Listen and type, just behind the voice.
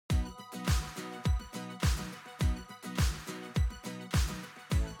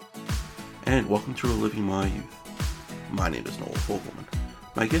and welcome to Reliving My Youth. My name is Noel.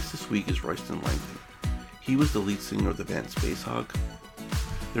 My guest this week is Royston Langdon. He was the lead singer of the band Spacehog.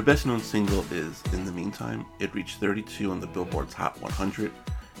 Their best known single is In the Meantime. It reached 32 on the Billboard's Hot 100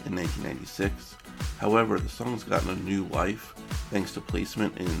 in 1996. However, the song's gotten a new life thanks to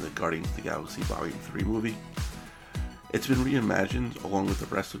placement in the Guardians of the Galaxy Volume 3 movie. It's been reimagined along with the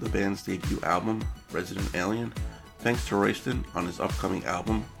rest of the band's debut album, Resident Alien, thanks to Royston on his upcoming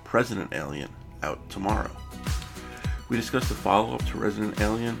album, President Alien, out tomorrow. We discuss the follow-up to Resident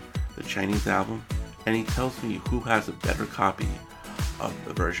Alien, the Chinese album, and he tells me who has a better copy of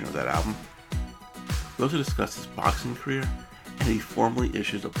the version of that album. We also discuss his boxing career, and he formally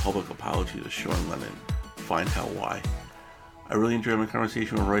issues a public apology to Sean Lennon. Find out why. I really enjoyed my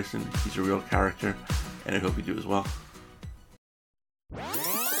conversation with Royston. He's a real character, and I hope you do as well.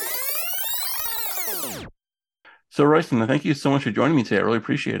 So Royston, thank you so much for joining me today. I really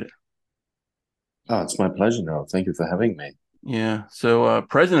appreciate it. Oh, it's my pleasure, Noel. Thank you for having me. Yeah. So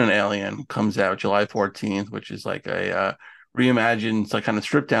President Alien comes out July 14th, which is like a reimagined, it's like kind of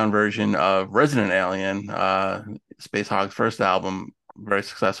stripped down version of Resident Alien, Spacehog's first album, very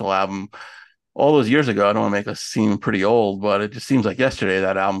successful album. All those years ago, I don't want to make us seem pretty old, but it just seems like yesterday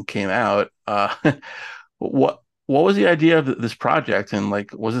that album came out. What was the idea of this project, and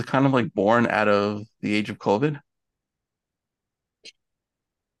like was it kind of like born out of the age of COVID?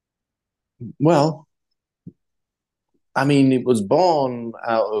 Well, I mean, it was born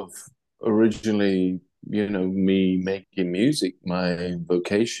out of originally, me making music, my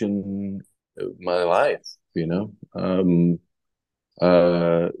vocation, my life,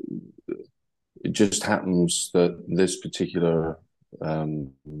 Uh, it just happens that this particular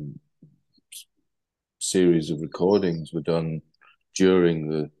series of recordings were done during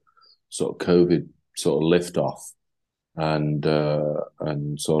the sort of COVID sort of liftoff, and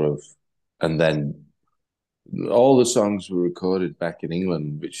then all the songs were recorded back in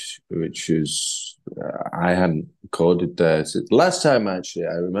England, which is I hadn't recorded there. So the last time actually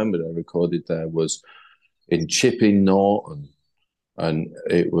I remembered I recorded there was in Chipping Norton, and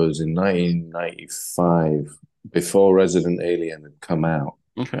it was in 1995 before Resident Alien had come out.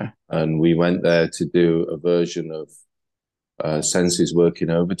 Okay. And we went there to do a version of Senses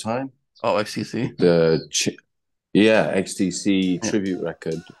Working Overtime. Oh, XTC. XTC tribute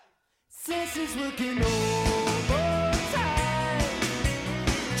record. Senses working overtime,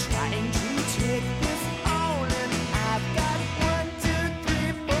 trying to take this on, and I've got 1, 2,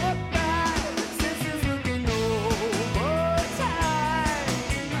 3, 4, 5. Senses working overtime,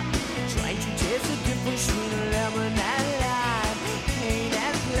 trying to taste the difference between lemon and lime, pain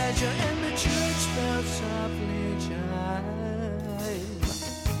and pleasure, and the church bells softly chime.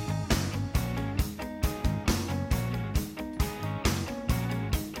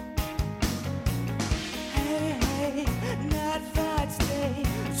 Not Fat's Day,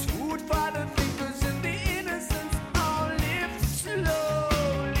 it's food for the thinkers, and the innocents all live slowly,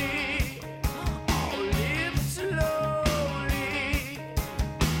 all live slowly.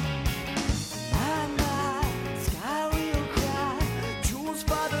 My, sky will cry, jewels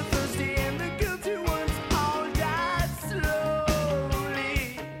for the thirsty, and the guilty ones all die slowly,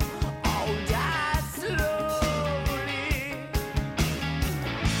 all die slowly.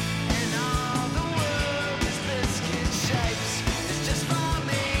 And all the world is biscuit shapes. It's just for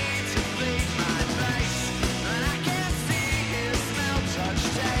me to feed my face, and I can't see, hear, smell, touch,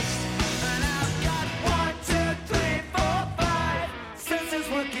 taste. And I've got 1, 2, 3, 4, 5 senses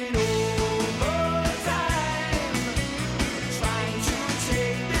working overtime, trying to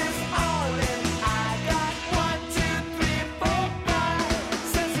take this all in. I got 1, 2, 3, 4, 5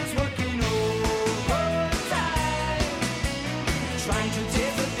 senses working overtime, trying to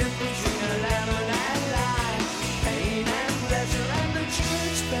taste the difference between a lemon and lime, pain and pleasure, and the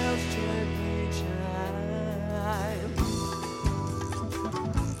church bells gently chime.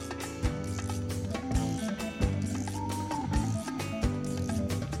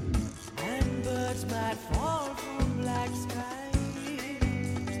 And birds might fall from black skies,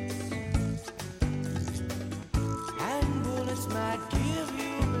 and bullets might give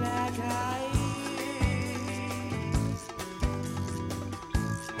you black eyes,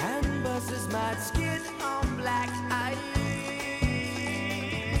 and buses might skid on black ice.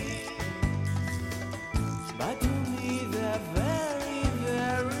 But to me they're very,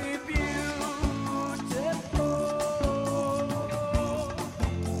 very beautiful.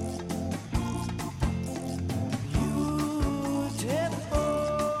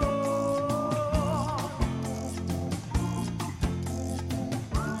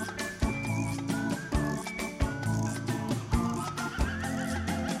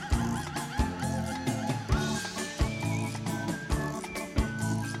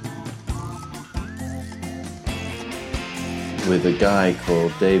 with a guy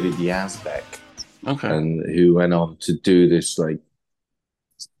called David Yazbek, Okay. and who went on to do this like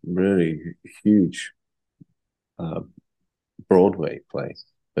really huge Broadway play.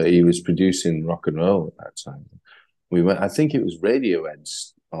 But he was producing rock and roll at that time. We went. I think it was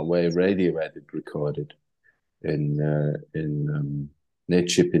Radiohead's, or where Radiohead had recorded in near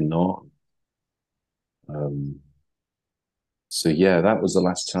Chipping Norton. So yeah, that was the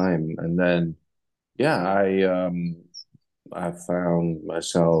last time, and then yeah, I found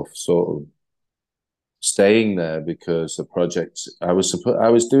myself sort of staying there because the project I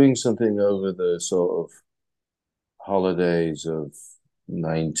was doing something over the sort of holidays of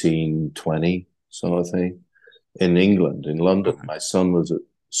 1920 sort of thing in England, in London. Okay. My son was at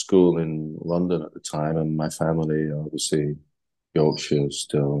school in London at the time, and my family obviously Yorkshire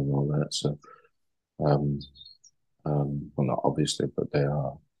still and all that. So, um, well, not obviously, but they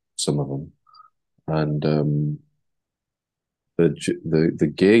are some of them. And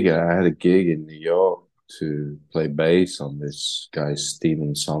the gig, I had a gig in New York to play bass on this guy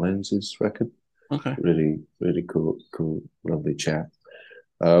Stephen Sollins's record. Okay. Really cool, lovely chap.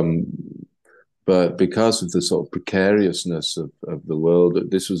 But because of the sort of precariousness of the world,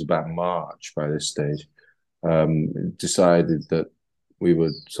 this was about March by this stage, decided that we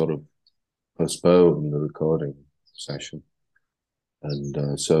would sort of postpone the recording session.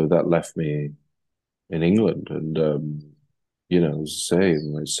 And so that left me in England. And, as I say,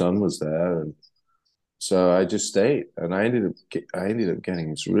 my son was there. And so I just stayed. And I ended up getting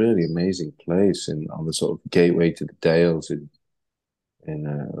this really amazing place on the sort of gateway to the Dales in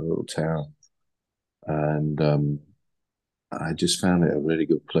a little town. And I just found it a really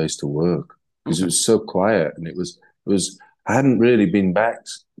good place to work because it was so quiet, and it was I hadn't really been back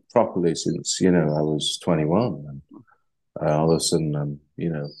properly since I was 21, and all of a sudden I'm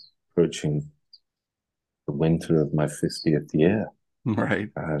approaching the winter of my 50th year, Right.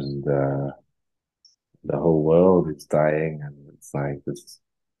 and the whole world is dying, and it's like there's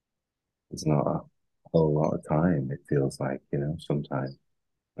not a whole lot of time. It feels like sometimes,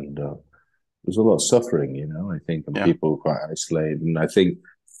 and there's a lot of suffering, I think, and Yeah. people are quite isolated. And I think,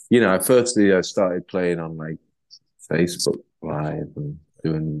 firstly, I started playing on like Facebook Live and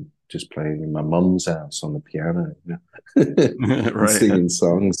playing in my mum's house on the piano, and Right. singing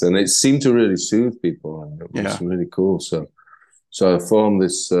songs. And it seemed to really soothe people, and it was Yeah. really cool. So I formed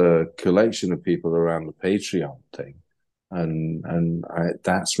this collection of people around the Patreon thing. And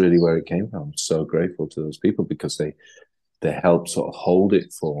that's really where it came from. I'm so grateful to those people because they helped sort of hold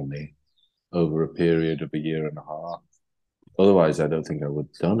it for me over a period of a year and a half. Otherwise, I don't think I would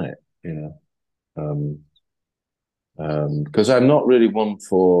have done it, because I'm not really one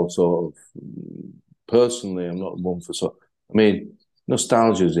for sort of, personally, I'm not one for sort. I mean,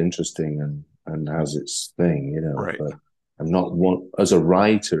 nostalgia is interesting and has its thing, Right. but I'm not one as a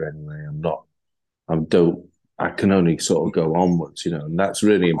writer anyway. I can only sort of go onwards, and that's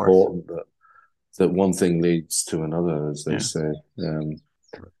really important that one thing leads to another, as they say.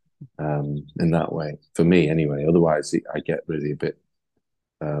 In that way, for me anyway. Otherwise, I get really a bit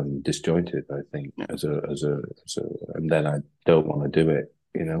disjointed. I think and then I don't want to do it,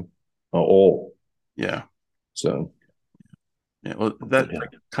 at all. Yeah. So Yeah. Well, that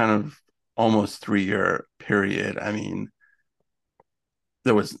kind of almost 3-year period. I mean,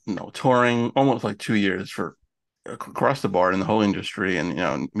 there was touring almost like 2 years for across the board in the whole industry,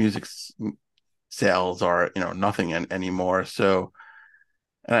 and music sales are nothing anymore. So.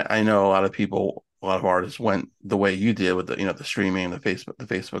 I know a lot of artists went the way you did with the streaming, the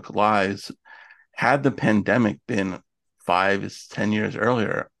Facebook lives. Had the pandemic been 5-10 years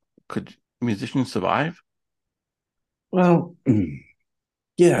earlier, could musicians survive? well,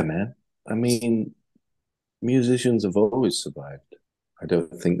 yeah, man. I mean, musicians have always survived. I don't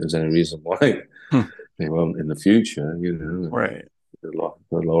think there's any reason why they won't in the future. Right. The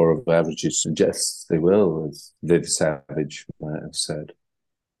law of averages suggests they will, as Viv Savage might have said.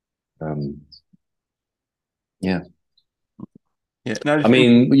 Yeah. Yeah. I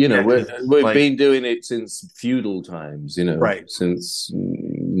mean, we've like, been doing it since feudal times, right. since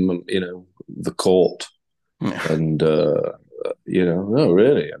the court, Yeah. and no,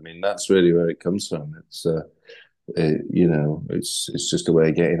 really. I mean, that's really where it comes from. It's it's just a way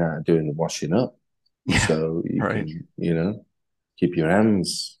of getting out of doing the washing up, so you Right. can keep your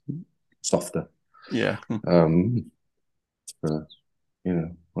hands softer. Yeah.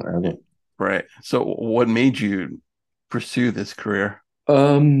 Whatever. Right. So, what made you pursue this career?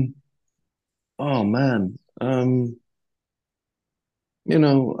 Oh man. I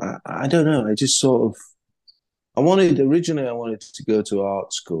don't know. I just sort of originally I wanted to go to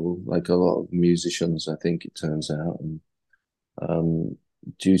art school, like a lot of musicians, I think it turns out, and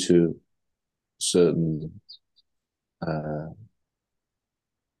due to certain uh,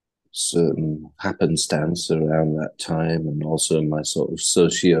 certain happenstance around that time, and also my sort of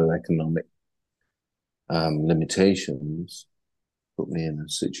socio-economic limitations, put me in a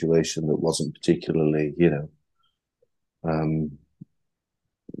situation that wasn't particularly, um,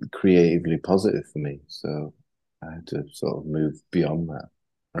 creatively positive for me. So I had to sort of move beyond that,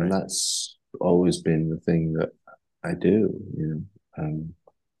 and Right. that's always been the thing that I do.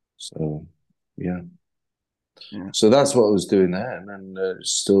 So yeah. Yeah. So that's what I was doing then, and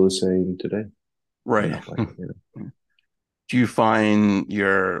it's still the same today. In Right. that way, Do you find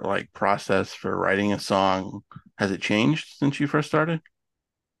your like process for writing a song, has it changed since you first started?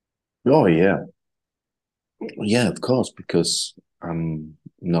 Oh yeah, of course, because I'm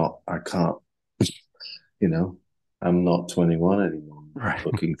not. I can't. You know, I'm not 21 anymore. Right.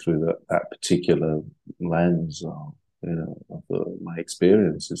 Looking through that particular lens, or of my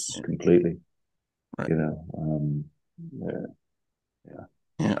experience is Yeah. completely, Right. you know, yeah, yeah,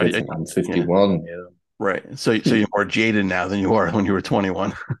 Yeah. different. I'm Yeah. 51. Right. So you're more jaded now than you were when you were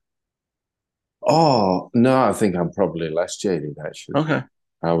 21. Oh no, I think I'm probably less jaded actually. Okay.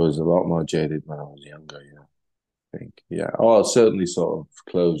 I was a lot more jaded when I was younger. Yeah, I think. Yeah. Oh, it certainly sort of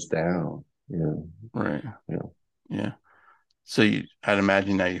closed down. Right. Yeah. Yeah. So I'd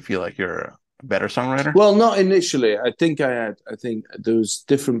imagine now you feel like you're a better songwriter. Well, not initially. I think there was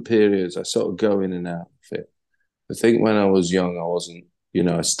different periods. I sort of go in and out of it. I think when I was young, I wasn't,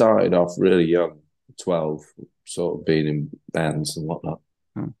 I started off really young, 12, sort of being in bands and whatnot.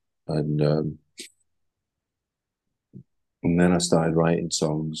 Hmm. And then I started writing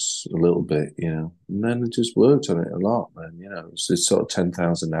songs a little bit, and then I just worked on it a lot. And, it's this sort of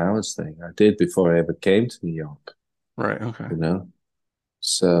 10,000 hours thing I did before I ever came to New York, Right. Okay. you know?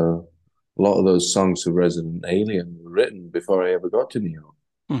 So a lot of those songs for Resident Alien were written before I ever got to New York.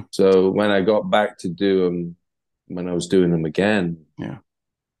 Hmm. So when I got back to do them, when I was doing them again, Yeah.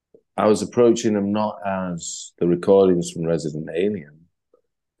 I was approaching them not as the recordings from Resident Alien,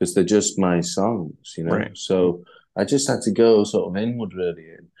 because they're just my songs. Right. So I just had to go sort of inward, really.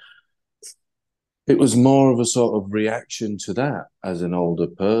 And it was more of a sort of reaction to that as an older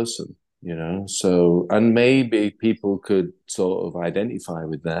person. So, and maybe people could sort of identify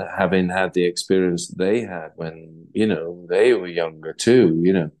with that, having had the experience that they had when, they were younger too.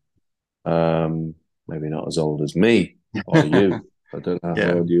 Maybe not as old as me or you. I don't know how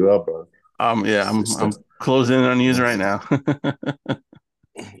Yeah. old you are, bro. Yeah, Sister. I'm closing in on you right now.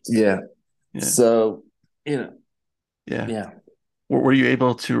 Yeah. Yeah. So, you know, Yeah. yeah, Were you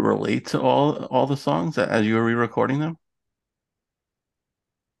able to relate to all the songs as you were re-recording them?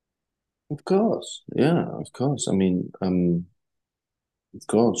 of course. Yeah, of course. I mean, of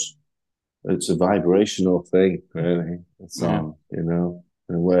course. It's a vibrational thing, really. It's Yeah. in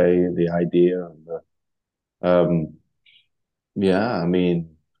a way, the idea and yeah, I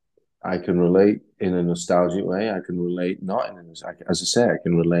mean, I can relate in a nostalgic way. I can relate not in as I say, I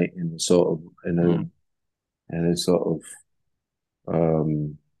can relate in a sort of Mm. in a sort of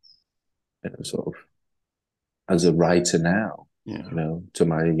um in a sort of as a writer now, Yeah. to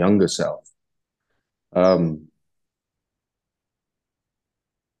my younger self. Um,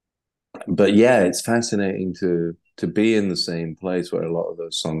 but yeah, it's fascinating to be in the same place where a lot of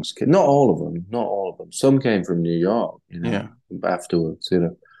those songs came. Not all of them. Some came from New York, Yeah. afterwards.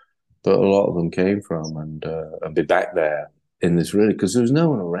 But a lot of them came from and be back there in this really because there was no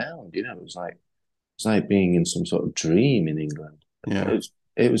one around. It was like being in some sort of dream in England. Yeah.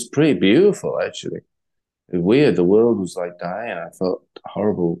 It was pretty beautiful actually. Weird. The world was like dying. I felt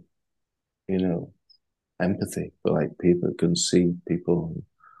horrible, you know, empathy for like people who couldn't see people,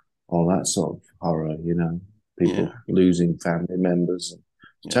 all that sort of horror. Yeah. People losing family members.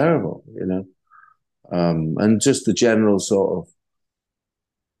 It's Yeah. terrible. And just the general sort of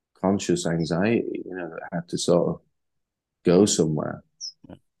conscious anxiety, that had to sort of go somewhere.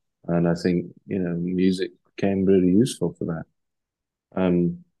 Yeah. And I think, music became really useful for that.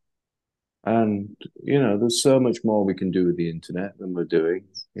 Um, and there's so much more we can do with the internet than we're doing.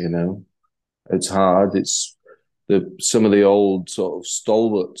 It's hard. It's some of the old sort of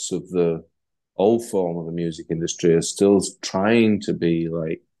stalwarts of the old form of the music industry are still trying to be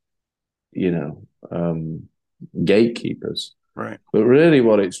like, you know, um, gatekeepers. Right. But really,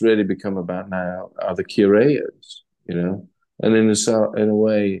 what it's really become about now are the curators. And in a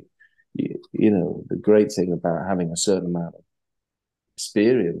way, the great thing about having a certain amount of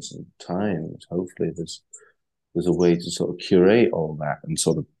experience and time is hopefully there's a way to sort of curate all that and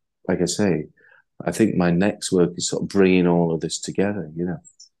sort of, like I say, I think my next work is sort of bringing all of this together.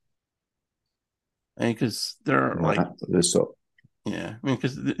 And because there are like This sort. I mean,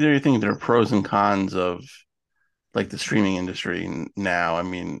 because there you think there are pros and cons of like the streaming industry now. I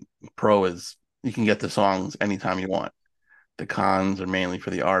mean, pro is you can get the songs anytime you want. The cons are mainly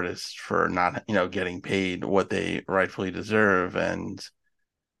for the artists for not, getting paid what they rightfully deserve.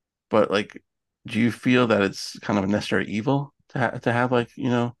 But like, do you feel that it's kind of a necessary evil to have like,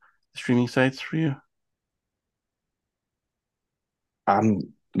 streaming sites for you?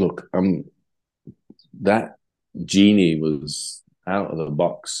 Look, that genie was out of the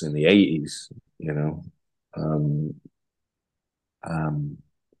box in the 80s, you know. Um, um,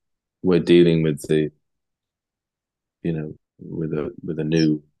 we're dealing with with a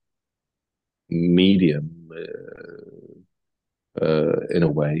new medium in a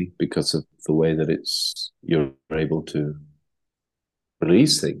way because of the way that you're able to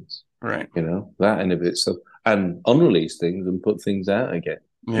release things, Right. that in of itself, and unrelease things and put things out again.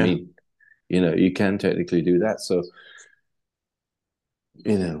 I Yeah. mean, you can technically do that. So,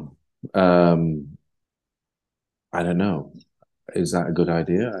 you know, I don't know. Is that a good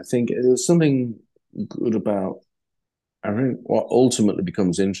idea? I think there's something good about. I think what ultimately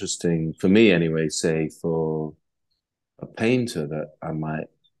becomes interesting for me, anyway, say for a painter that I might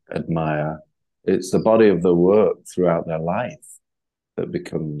admire, it's the body of the work throughout their life that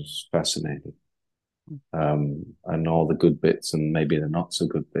becomes fascinating. And all the good bits and maybe the not so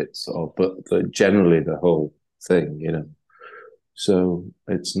good bits, but generally the whole thing. So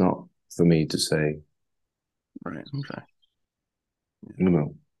it's not for me to say, Right. Okay. you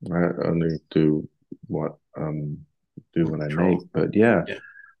know, I only what do what I Control. make. But yeah, Yeah.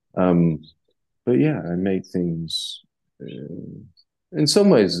 I make things in some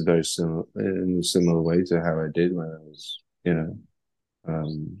ways very similar in a similar way to how I did when I was,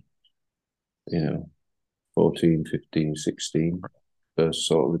 um, you know, 14, 15, 16, first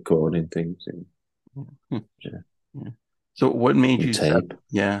sort of recording things Hmm. yeah, Yeah. So what made on you set? tape.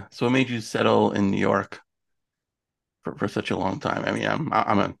 Yeah. So what made you settle in New York for such a long time? I mean,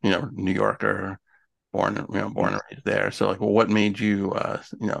 I'm a New Yorker, born and raised there. So like, well, what made you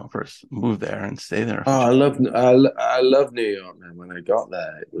first move there and stay there for Oh, such I love New York, man. When I got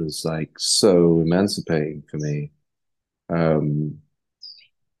there, it was like so emancipating for me. Um,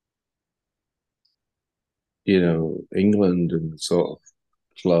 England and the sort of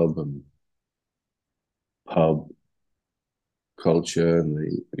club and pub culture and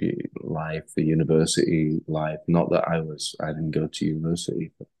the life, the university life. Not that I didn't go to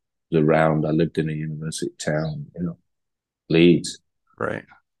university, but I was around. I lived in a university town, Leeds. right.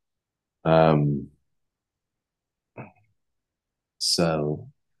 Um, so,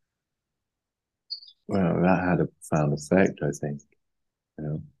 well, that had a profound effect, I think. You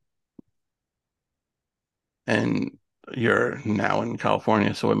know, And you're now in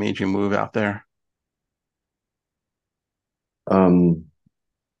California. So what made you move out there? um,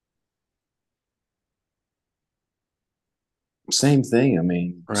 same thing. I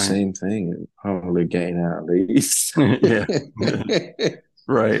mean, Right. same thing. Probably getting out of Leeds. Yeah.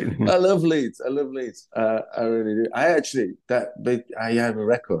 Right. I love Leeds. I love Leeds. I really do. I have a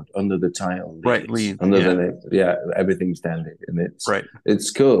record under the title Right. Leeds, Leeds. under the Yeah. name. Yeah, everything's dandy, and Right.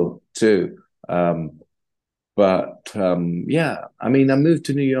 it's cool too. But yeah, I mean, I moved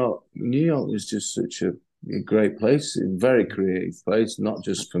to New York. New York was just such a great place, a very creative place, not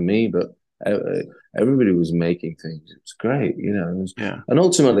just for me, but uh, everybody was making things. It was great, Yeah. and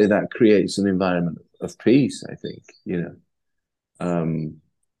ultimately that creates an environment of peace, I think,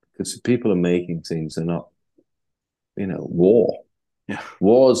 because people are making things, they're not, war. Yeah.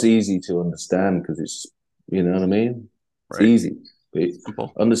 War's easy to understand because you know what I mean? It's Right. easy. But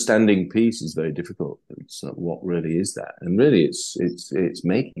Simple. understanding peace is very difficult. It's not what really is that, and really, it's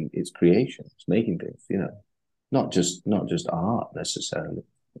creation. It's making things. Not just art necessarily,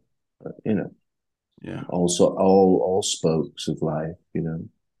 but Yeah. also all spokes of life.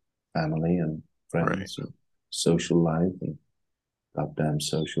 Family and Right. friends, and social life, and goddamn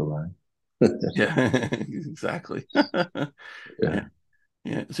social life. Yeah. Exactly. Yeah. Yeah.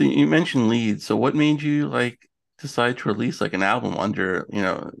 Yeah. So you mentioned Leeds. So what made you like decide to release like an album under,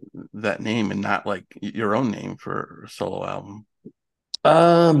 that name and not like your own name for a solo album?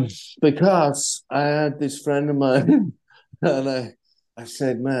 Um, because I had this friend of mine, and I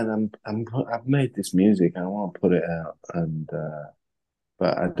said, "Man, I've made this music. I want to put it out, and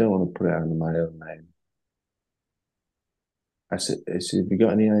but I don't want to put it under my own name." I said, "Have you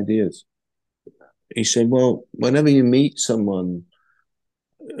got any ideas?" He said, "Well, whenever you meet someone,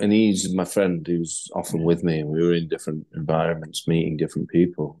 and he's my friend who's often with me, and we were in different environments, meeting different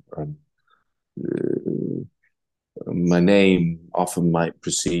people, and my name often might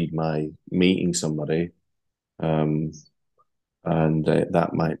precede my meeting somebody." Um, and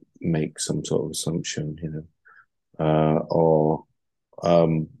that might make some sort of assumption, or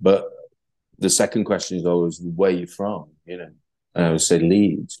but the second question is always where you from, and I would say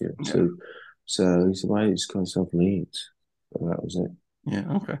Leeds, Yeah. So he said, why don't you just call yourself Leeds? So that was it.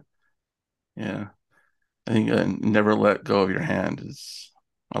 Yeah. Okay. Yeah. I think Never Let Go of Your Hand is,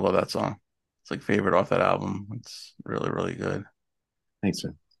 I love that song. It's like favorite off that album. It's really, really good. Thanks,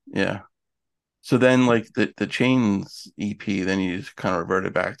 man. Yeah. So then like the Chains EP, then you just kind of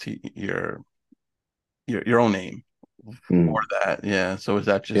reverted back to your own name for Mm. that. Yeah. So is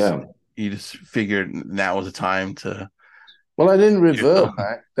that just Yeah. you just figured now was the time to Well, I didn't yourself?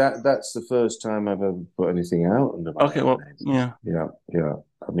 revert back. That's the first time I've ever put anything out under my Okay, own well, name. yeah, Yeah, yeah.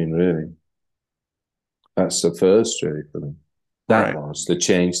 I mean, really, that's the first really for me. That right. was the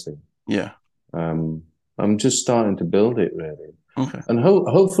change thing. Yeah. Um, I'm just starting to build it really, Okay. and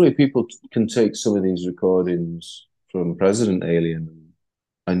hopefully people can take some of these recordings from President Alien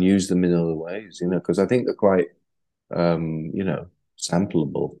and use them in other ways, because I think they're quite,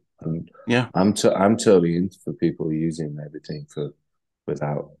 sampleable, and Yeah. I'm totally into for people using everything for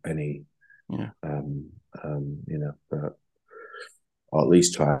without any, Yeah. um, but, or at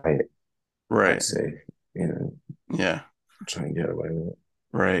least try it. I Right. say, Yeah. try and get away with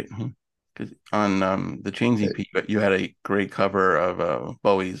Right. Because on the Chains it. EP, but you had a great cover of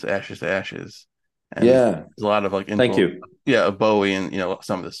Bowie's "Ashes to Ashes," and Yeah, there's a lot of like thank influence, you. yeah, of Bowie and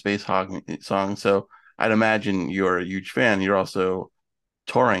some of the Spacehog songs. So I'd imagine you're a huge fan. You're also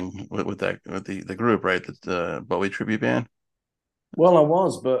touring with the group, right? The Bowie tribute band. Well, I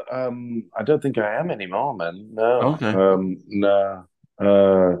was, but I don't think I am anymore, man. No, Okay. no.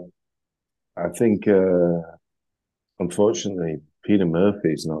 I think, unfortunately, Peter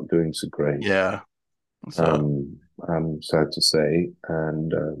Murphy's not doing so great. Yeah. So Um, I'm sad to say,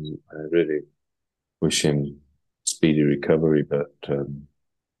 and I really wish him speedy recovery, but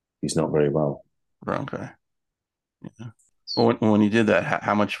he's not very well. okay. Yeah. Well, when you did that,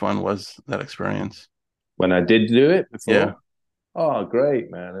 how much fun was that experience? When I did do it Yeah. before, oh, great,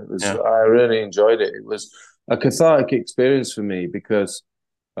 man! It was. Yeah. I really enjoyed it. It was a cathartic experience for me because,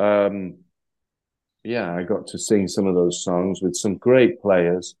 um, yeah, I got to sing some of those songs with some great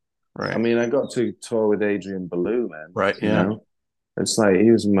players. I Right. mean, I got to tour with Adrian Belew, man. Right. You Yeah. know, it's like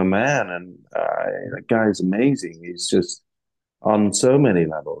he was my man, and that guy's amazing. He's just on so many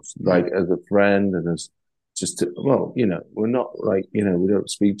levels, Yeah. like as a friend and as just well, we're not like we don't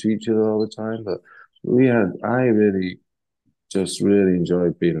speak to each other all the time, but I really just really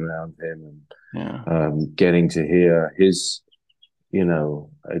enjoyed being around him Yeah. and getting to hear his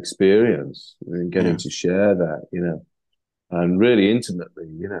experience and getting Yeah. to share that, and really intimately,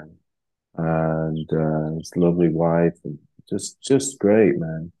 and his lovely wife and just great,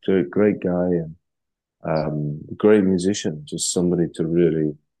 man, great guy and great musician, just somebody to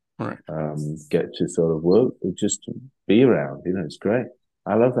really Right. get to sort of work, just be around. It's great.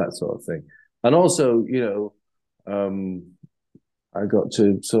 I love that sort of thing. And also, I got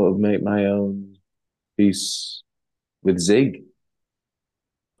to sort of make my own piece with Zig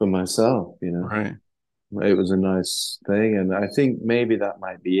for myself. Right. It was a nice thing, and I think maybe that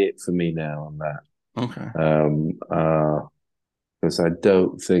might be it for me now on that. Okay. Because I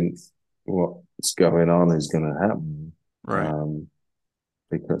don't think what's going on is going to happen. Right. Um,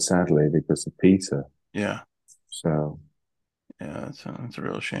 because sadly, because of Peter. Yeah. So Yeah. That's a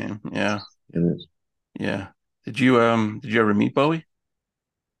real shame. Yeah. it is. Yeah. Did you ever meet Bowie?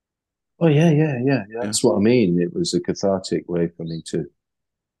 Oh yeah, yeah, yeah. Yeah. That's what I mean. It was a cathartic way for me to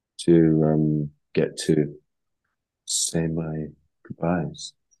get to say my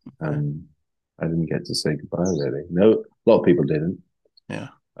goodbyes. Okay. I didn't get to say goodbye really. No, a lot of people didn't. Yeah.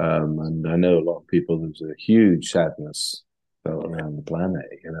 And I know a lot of people. There's a huge sadness felt around the planet.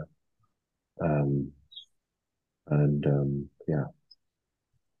 Um, and yeah,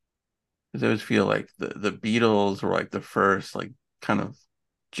 'Cause I always feel like the Beatles were like the first like kind of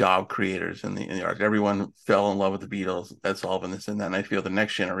job creators in the art. Everyone fell in love with the Beatles. That's all of this and that. And I feel the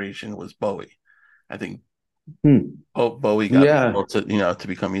next generation was Bowie. I think hmm. Bowie got Yeah, people to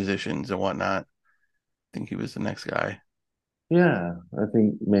become musicians and whatnot. I think he was the next guy. yeah. I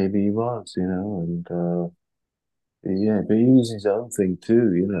think maybe he was, and yeah, but he was his own thing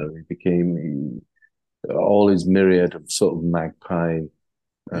too. He became all his myriad of sort of magpie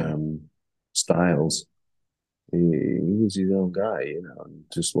Yeah. um, styles. He was his own guy, and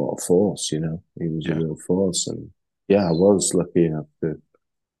just what a force, He was a Yeah. real force, and yeah, I was lucky enough to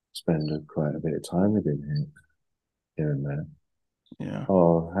spend quite a bit of time with him here and there. Yeah.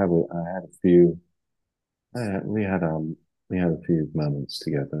 Oh, I had a few. We had a few moments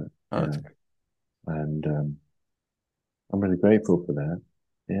together, Oh, that's great. and I'm really grateful for that.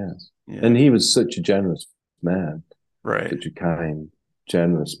 Yes. Yeah. And he was such a generous man, Right. such a kind,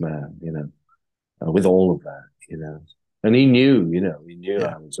 generous man, with all of that, And he knew,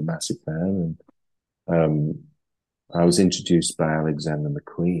 Yeah. I was a massive fan. And I was introduced by Alexander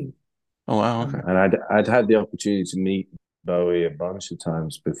McQueen. Oh wow. Okay. And I'd had the opportunity to meet Bowie a bunch of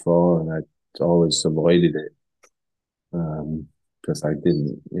times before, and I'd always avoided it because I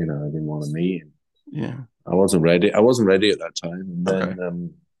didn't want to meet him. Yeah. I wasn't ready. I wasn't ready at that time. Okay.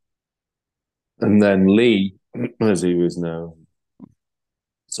 And then Lee, as he was known,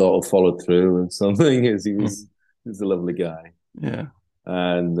 sort of followed through and something, as he's a lovely guy. Yeah.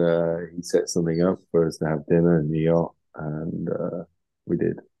 And he set something up for us to have dinner in New York, and we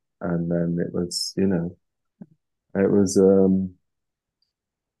did. And then it was,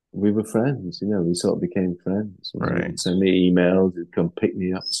 we were friends, we sort of became friends. Right. He'd send me emails, he'd come pick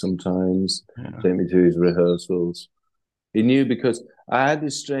me up sometimes, Yeah. take me to his rehearsals. He knew, because I had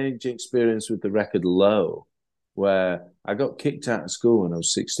this strange experience with the record Low, where I got kicked out of school when I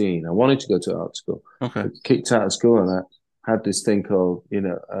was 16. I wanted to go to art school. Okay. I got kicked out of school, and I had this thing called,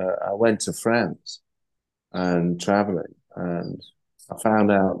 I went to France and traveling, and I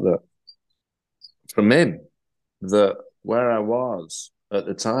found out that from him that where I was at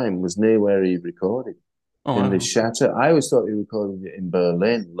the time was near where he recorded, Oh in wow. the Chateau. I always thought he recorded it in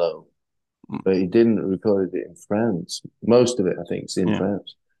Berlin, Low, but he didn't record it in France. Most of it, I think, is in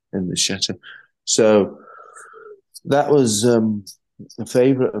France, in the Chateau. So that was a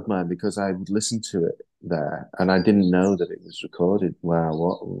favorite of mine, because I would listen to it there, and I didn't know that it was recorded where I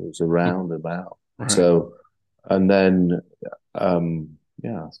was around about. Right. So, and then, I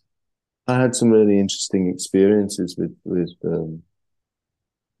had some really interesting experiences with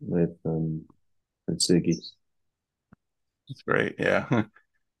Ziggy. That's great. Yeah.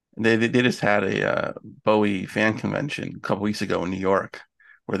 They just had a Bowie fan convention a couple weeks ago in New York,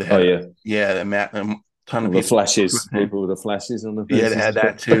 where they had a ton of The people. flashes, people with the flashes on the Yeah, faces. they had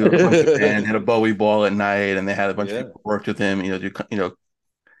that too. A bunch of bands had a Bowie ball at night, and they had a bunch of Yeah. people who worked with him. Do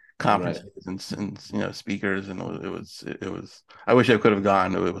conferences Right. and speakers, and it was. I wish I could have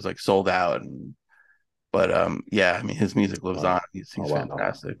gone. It was like sold out, but yeah. I mean, his music lives on. He's wow.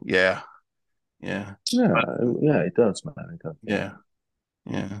 fantastic. Yeah, yeah, Yeah, it does, man. It does. yeah,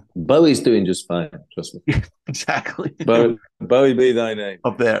 yeah. Bowie's doing just fine, trust me. Exactly. Bowie be thy name.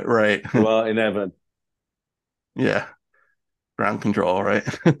 Up there, right? Well, in heaven. Yeah, ground control, right?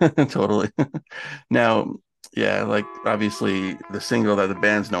 Totally. Now, yeah, like obviously the single that the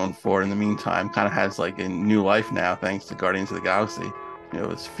band's known for in the meantime kind of has like a new life now thanks to Guardians of the Galaxy.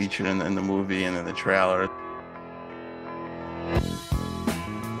 It's featured in the movie and in the trailer.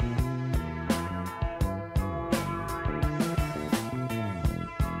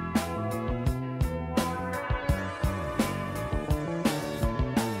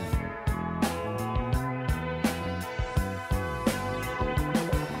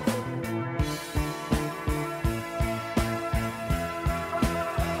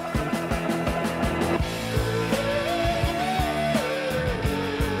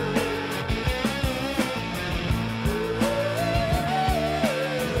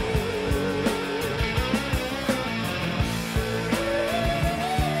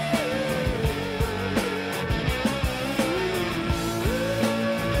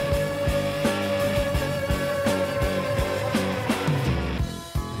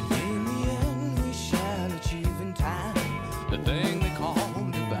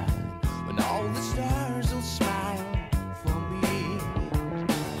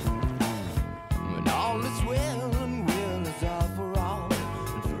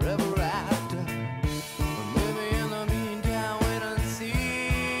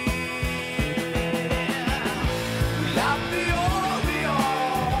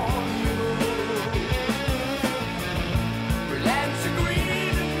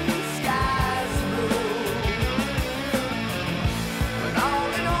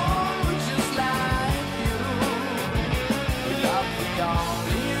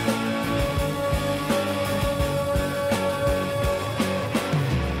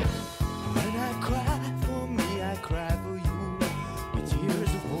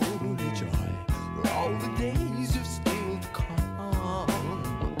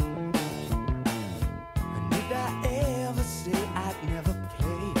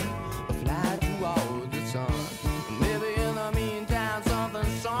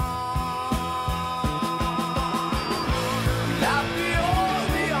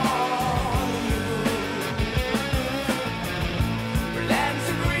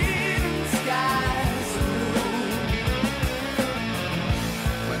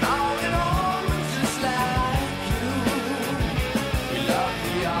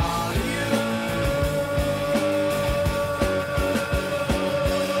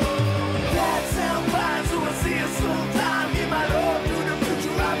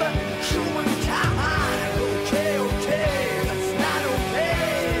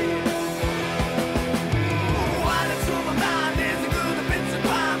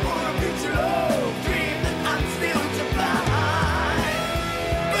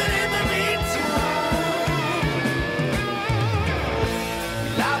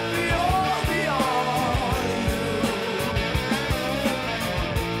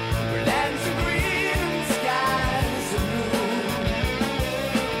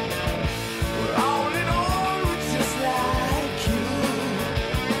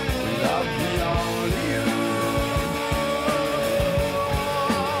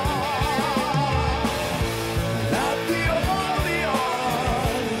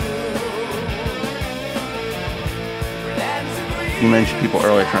 you mentioned people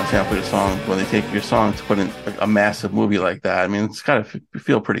earlier trying to sample your songs. When they take your song to put in a massive movie like that, I mean, it's got to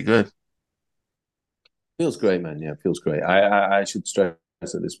feel pretty good. Feels great, man. Yeah, feels great. I should stress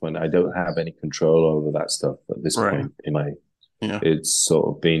at this point, I don't have any control over that stuff at this Right. point in my. Yeah. It's sort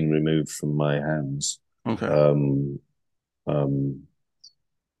of been removed from my hands. Okay. Um.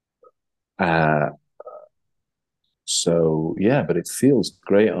 Uh. So yeah, but it feels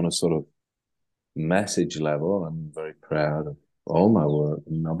great on a sort of message level. I'm very proud of all my work,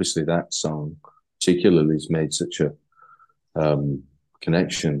 and obviously that song particularly has made such a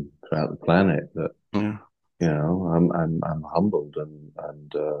connection throughout the planet that Yeah. I'm humbled and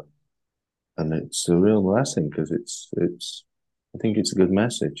it's a real blessing because it's I think it's a good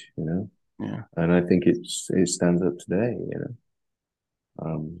message, Yeah. and I think it stands up today,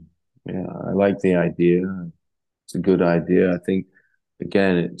 yeah, I like the idea. It's a good idea. I think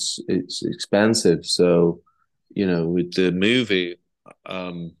again, it's expensive, so with the movie,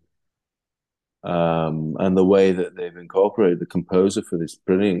 um, and the way that they've incorporated the composer for this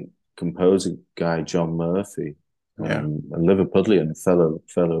brilliant composer guy, John Murphy, Yeah. a Liverpudlian,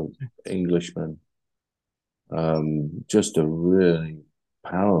 fellow Englishman, just a really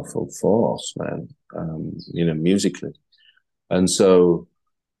powerful force, man. Musically, and so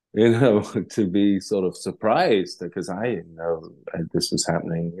to be sort of surprised because I didn't know this was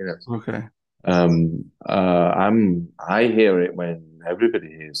happening. Okay. I hear it when everybody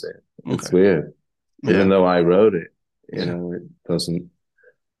hears it. It's Okay. weird. Yeah. Even though I wrote it, Yeah. it doesn't,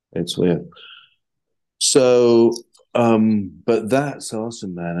 it's weird. So, but that's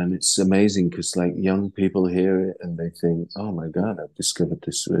awesome, man. And it's amazing because like young people hear it and they think, oh my God, I've discovered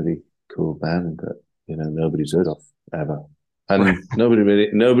this really cool band that, nobody's heard of ever. And Right. nobody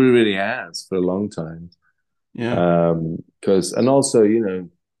really has for a long time. Yeah. And also,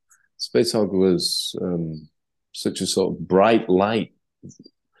 Spacehog was such a sort of bright light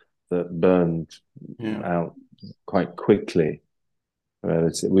that burned Yeah. out quite quickly.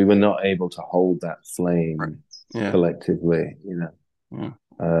 We were not able to hold that flame Right. Yeah. collectively, Yeah.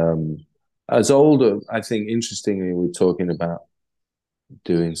 As older, I think interestingly, we're talking about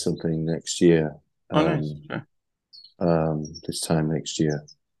doing something next year. Oh, nice. Okay. This time next year.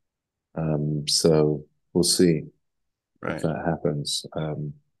 So we'll see Right. if that happens.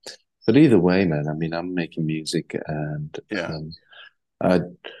 But either way, man, I mean, I'm making music and Yeah.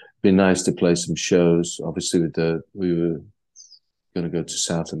 it'd be nice to play some shows. Obviously, we were going to go to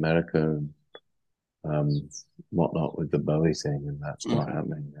South America and whatnot with the Bowie thing, and that's not Okay.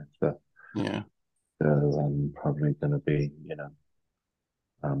 happening. So, Yeah. so I'm probably going to be,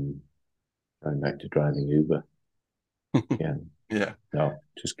 going back to driving Uber. Yeah. Yeah. No,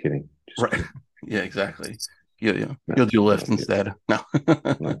 just kidding. Just Right. kidding. Yeah, exactly. You'll No, do Lyft okay. instead. No.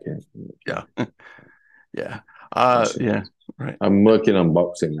 Okay. Yeah. Yeah. Actually, Yeah. Right. I'm working on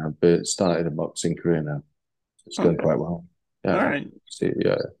boxing. I've started a boxing career now. It's going Okay. quite well. All Yeah. right. See,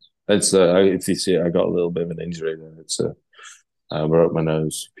 yeah. It's if you see it, I got a little bit of an injury there. I broke my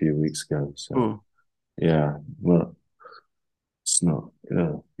nose a few weeks ago. So Ooh. yeah, well, it's not,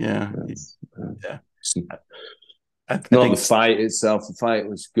 Yeah. uh, Yeah. it's I not think. the fight itself. The fight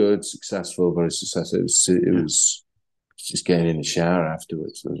was good, successful, very successful. It Yeah. was just getting in the shower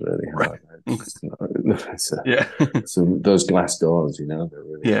afterwards was really Right. hard. Okay. It's Yeah. so those glass doors, they're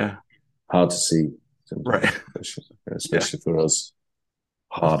really Yeah. hard to see Right. sometimes, especially, Yeah. for us,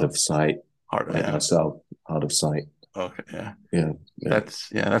 hard of sight, Hard. like Yeah. myself, hard of sight. Okay. Yeah. Yeah. That's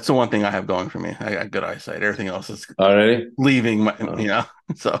the one thing I have going for me. I got good eyesight. Everything else is Already? leaving my, Oh.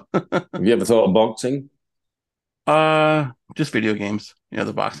 so Have you ever thought of boxing? just video games,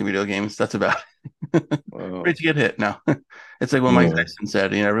 the boxing video games. That's about it. Oh, Ready to get hit now. It's like what Mike no. Tyson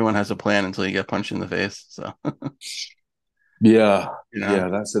said, everyone has a plan until you get punched in the face. So, Yeah, you know, yeah,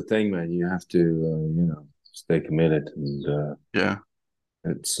 that's the thing, man. You have to, stay committed, and yeah,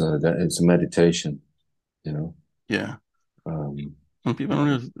 it's a meditation, you know. yeah. Um, Some people don't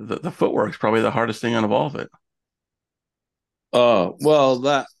realize the footwork's probably the hardest thing out of all of it. oh well,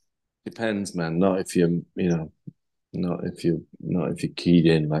 that depends, man. Not if you're keyed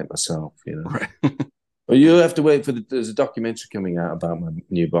in like myself, Right. But you have to wait for there's a documentary coming out about my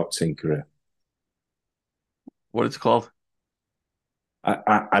new boxing career. What it's called?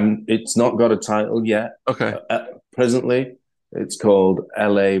 It's not got a title yet. Okay. Presently, it's called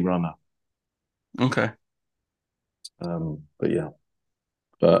L.A. Runner. Okay. But yeah,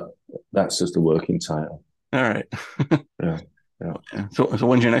 but that's just a working title. All right. Yeah, yeah. Yeah. So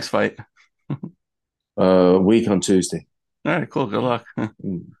when's your next fight? Week on Tuesday. All right, cool. Good luck.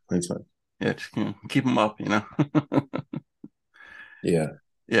 Thanks, man. Yeah, just keep them up, Yeah.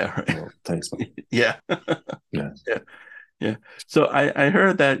 Yeah, right. Well, thanks, man. Yeah. Yeah. Yeah. Yeah. So I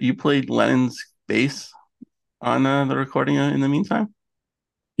heard that you played Lennon's bass on the recording in the meantime.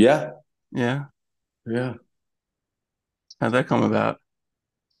 Yeah, Yeah. yeah. How'd that come about?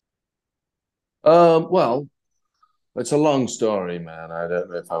 Well, it's a long story, man. I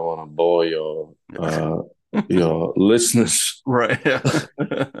don't know if I want to bore your listeners. Right. Yeah.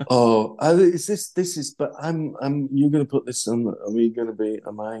 Oh, is this is? But I'm. You're gonna put this on. Are we gonna be?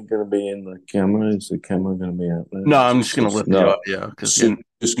 Am I gonna be in the camera? Is the camera gonna be out there? No, Is I'm it just gonna lift you up. no? Yeah, because Just,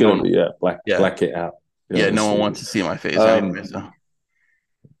 just no gonna one. be Yeah, black it out. yeah, no one Obviously. wants to see my face anyway. Um, So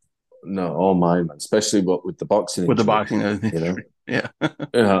no, all mine, man. Especially what with the boxing with the injury. boxing, You know. yeah.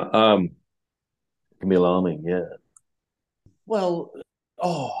 Yeah. It can be alarming. Yeah. Well,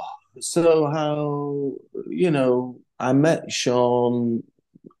 oh, so how, I met Sean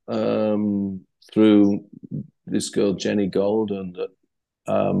through this girl, Jenny Golden, that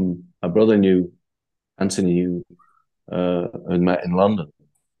my brother knew, Anthony knew, and met in London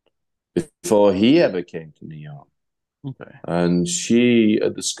before he ever came to New York. Okay. And she,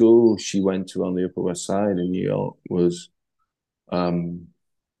 at the school she went to on the Upper West Side in New York, um,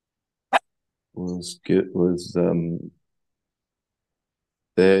 was good,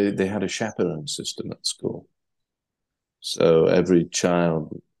 they had a chaperone system at school. So every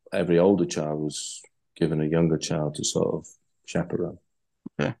older child was given a younger child to sort of chaperone.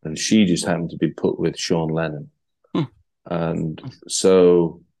 Okay. And she just happened to be put with Sean Lennon. Hmm. And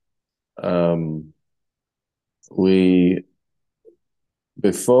so we,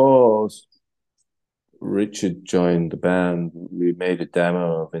 before Richard joined the band, we made a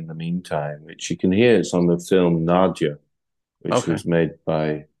demo of In the Meantime, which you can hear. It's on the film Nadia, which Okay. was made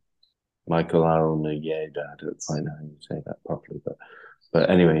by Michael Aroniyeda. I don't quite know how you say that properly, but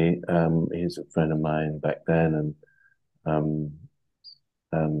anyway, he's a friend of mine back then, and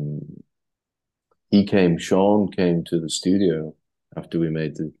Sean came to the studio after we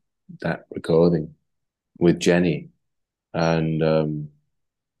made that recording with Jenny, and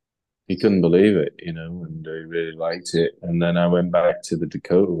he couldn't believe it, and he really liked it. And then I went back to the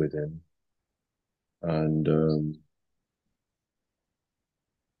Dakota with him, and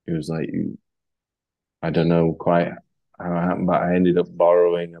he was like, I don't know quite how it happened, but I ended up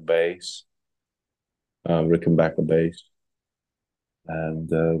borrowing a bass, Rickenbacker bass,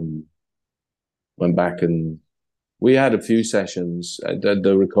 and went back, and we had a few sessions.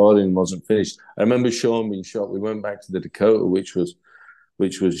 The recording wasn't finished. I remember Sean being shot. We went back to the Dakota, which was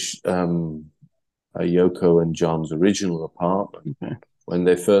Yoko and John's original apartment Okay. when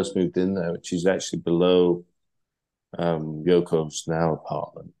they first moved in there, which is actually below Yoko's now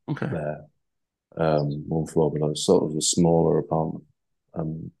apartment. Okay. There, one floor below, sort of a smaller apartment,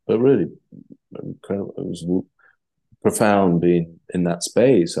 but really incredible. It was profound being in that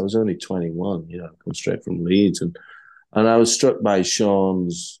space. I was only 21, come straight from Leeds, and I was struck by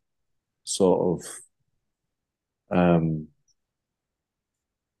Sean's sort of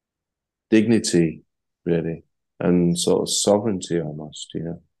dignity, really, and sort of sovereignty almost,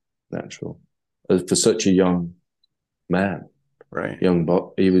 natural. For such a young man, Right. he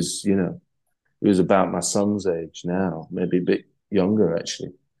was, he was about my son's age now, maybe a bit younger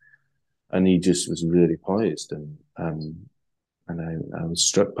actually. And he just was really poised, and I was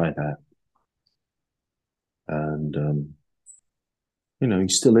struck by that. And he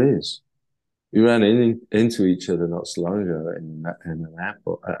still is. We ran into each other not so long ago in an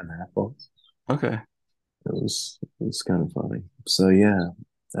airport. At an airport. Okay. It was kind of funny. So yeah,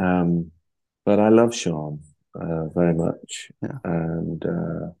 but I love Sean very much, Yeah. and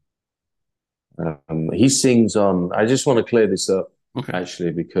he sings on. I just want to clear this up, Okay.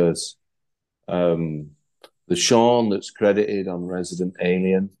 actually, because the Sean that's credited on Resident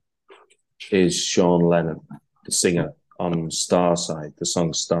Alien is Sean Lennon, the singer on Starside, the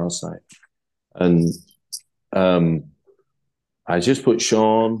song Starside. And I just put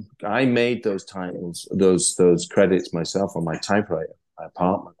Sean. I made those titles, those credits myself on my typewriter, my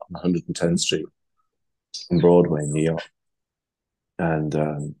apartment on 110th Street in Broadway, New York. And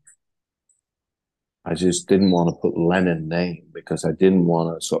I just didn't want to put Lennon name because I didn't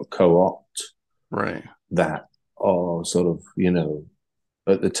want to sort of co-opt Right. that, or sort of,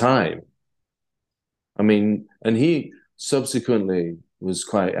 at the time. I mean, and he subsequently was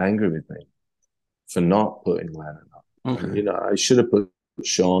quite angry with me for not putting Lennon up. Okay. And, I should have put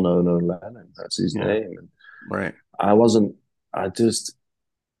Sean Ono Lennon. That's his name. And Right. I wasn't, I don't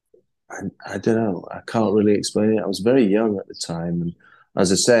know. I can't really explain it. I was very young at the time. And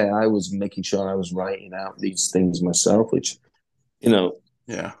as I say, I was making sure I was writing out these things myself, which, Yeah.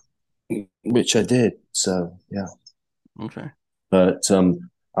 which I did. So, yeah. Okay. But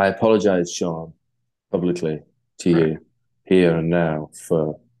I apologize, Sean, publicly to you. here and now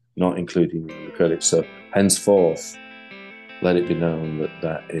for not including you in the credits. So henceforth, let it be known that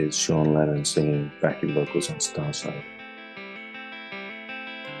that is Sean Lennon singing backing vocals on Starside.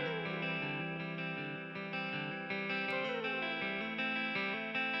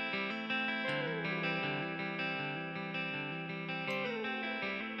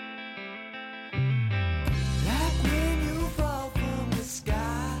 Like when you fall from the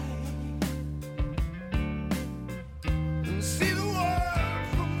sky and see the world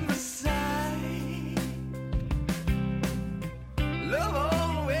from the side. Love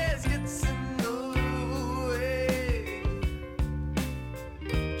always gets in the way,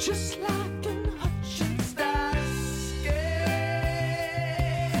 just like in Hutchins' escape.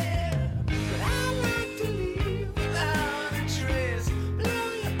 But I like to leave without a trace, blow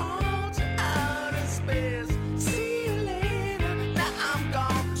you all to outer space. See you later, now I'm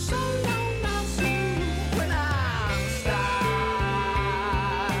gone. So long, I'll see you when I'm starside.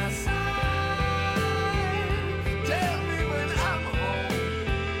 Tell me when I'm home.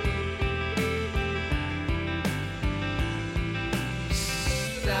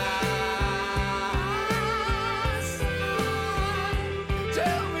 Starside.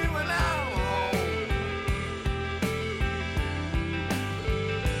 Tell me when I'm home.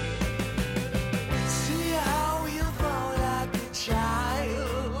 See how you fall like a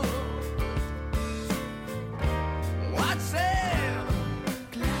child. Watch them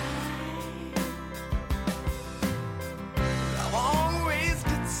glide. Love always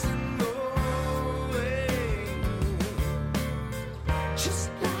gets in the way, just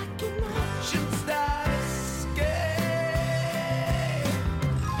like in Hutchins' escape.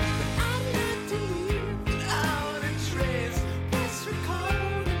 But I'd like to leave without a trace, press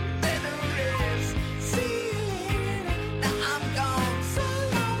record and then erase. See you later, now I'm gone. So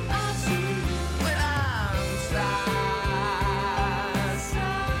long, I'll see you when I'm starside.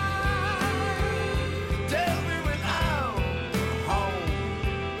 Tell me when I'm home.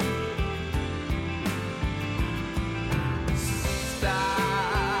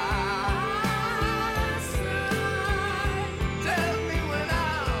 Starside. Tell me when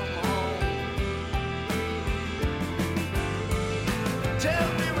I'm home. Tell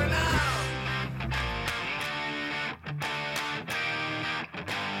me when I'm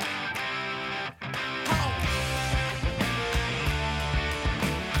home.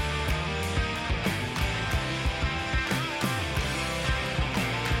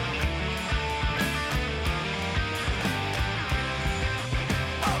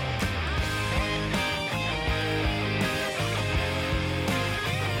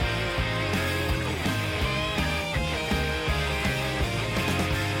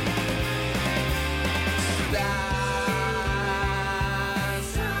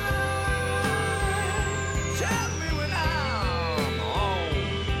 Starside. Tell me when I'm home.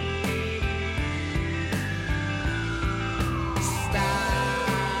 Starside.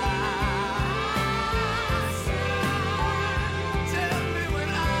 Tell me when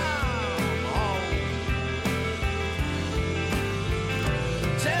I'm home.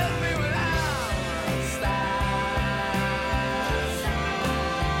 Tell me when I'm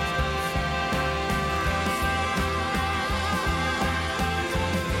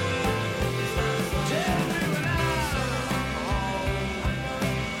Tell me when I'm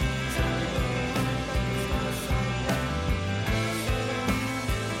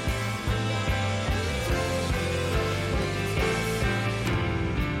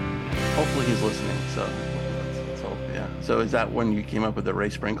Hopefully he's listening. So yeah. So is that when you came up with the Ray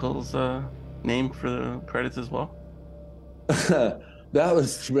Sprinkles name for the credits as well? That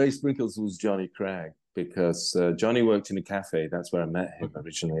was Ray Sprinkles was Johnny Craig, because Johnny worked in a cafe. That's where I met him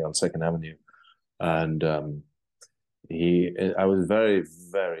originally, on Second Avenue, and I was very,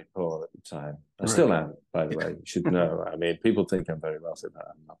 very poor at the time. I still am, by the way. You should know. I mean, people think I'm very wealthy, but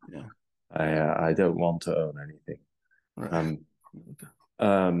I'm not. Yeah. I don't want to own anything. Right.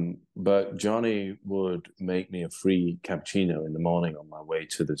 But Johnny would make me a free cappuccino in the morning on my way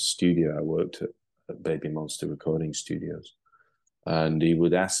to the studio. I worked at Baby Monster Recording Studios. And he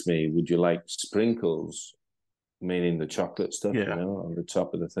would ask me, would you like sprinkles, meaning the chocolate stuff, Yeah. on the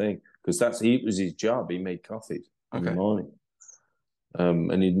top of the thing? Because it was his job. He made coffee in the morning.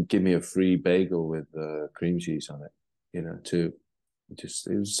 And he'd give me a free bagel with cream cheese on it, too. It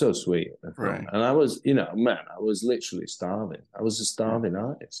was so sweet. Right. And I was, I was literally starving. I was a starving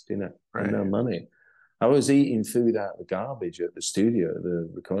artist, Right. with no money. I was eating food out of the garbage at the studio, the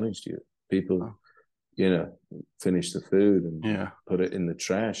recording studio. People, finish the food and put it in the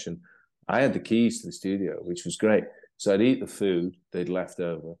trash. And I had the keys to the studio, which was great. So I'd eat the food they'd left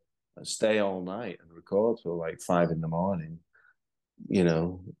over, stay all night and record till like 5 a.m.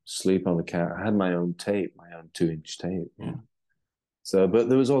 Sleep on the couch. I had my own tape, my own 2-inch tape. Yeah. So, but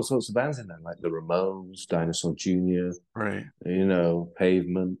there was all sorts of bands in there, like the Ramones, Dinosaur Jr., Right.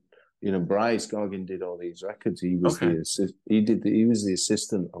 Pavement. Bryce Goggin did all these records. He was Okay. he was the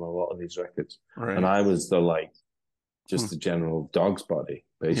assistant on a lot of these records, and Right. I was just the general dog's body,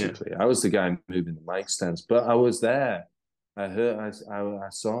 basically. I was the guy moving the mic stands, but I was there. I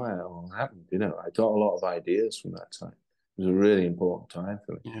saw it all happen. I got a lot of ideas from that time. It was a really important time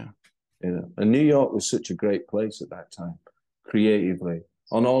for me. Yeah. And New York was such a great place at that time, creatively,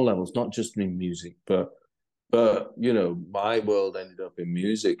 on all levels, not just in music, but my world ended up in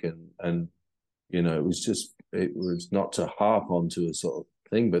music, and it was not to harp onto a sort of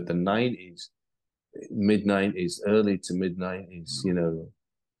thing, but the 90s, mid 90s, early to mid 90s,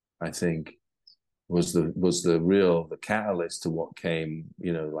 I think was the catalyst to what came,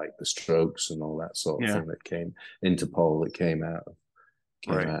 like the Strokes and all that sort of Yeah. thing that came, Interpol that came out of,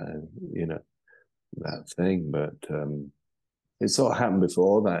 Right. that thing. But it sort of happened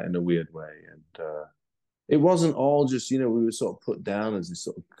before that in a weird way. And it wasn't all just, we were sort of put down as this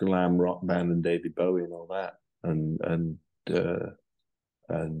sort of glam rock band and David Bowie and all that. And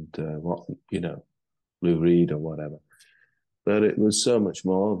what, Lou Reed or whatever. But it was so much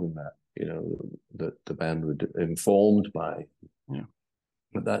more than that, that the band were informed by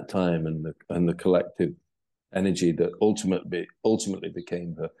at that time, and the collective energy that ultimately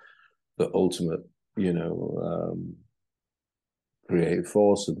became the ultimate, creative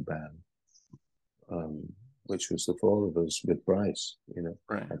force of the band, which was the four of us with Bryce,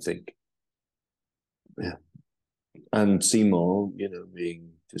 Right. I think. Yeah. And Seymour,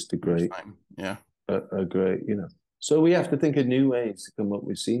 being just a great, Yeah. a great, So we have to think of new ways to come up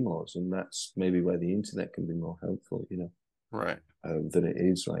with Seymours, and that's maybe where the internet can be more helpful, Right. than it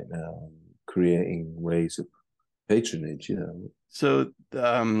is right now, creating ways of patronage, So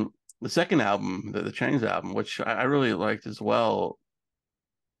the second album, the Chinese album, which I really liked as well,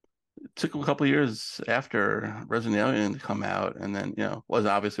 it took a couple of years after Resident Alien to come out, and then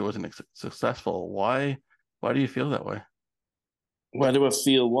wasn't successful. Why do you feel that way? Why do I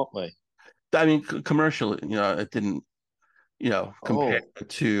feel what way? I mean, commercially, it didn't, compare Oh.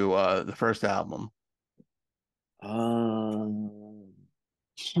 to the first album.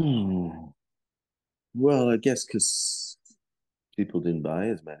 Well, I guess because people didn't buy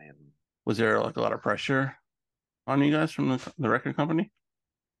as many of them. Was there like a lot of pressure on you guys from the record company?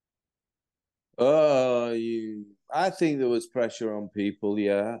 I think there was pressure on people.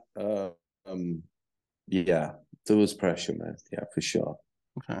 Yeah. Yeah, there was pressure, man. Yeah, for sure.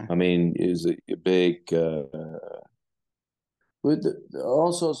 Okay. I mean, it was a big. With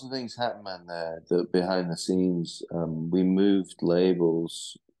all sorts of things happen, man. There, behind the scenes, we moved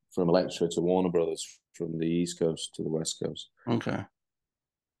labels from Elektra to Warner Brothers, from the East Coast to the West Coast. Okay.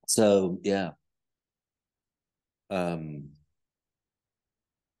 So yeah,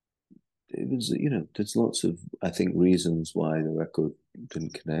 it was, there's lots of, I think, reasons why the record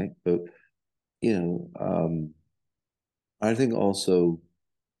didn't connect, but I think also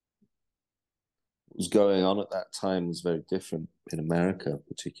what was going on at that time was very different in America,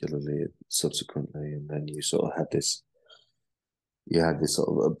 particularly subsequently, and then you sort of had this sort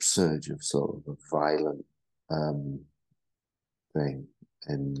of upsurge of sort of a violent thing,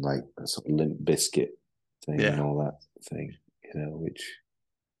 and like a sort of Limp Bizkit thing and all that thing,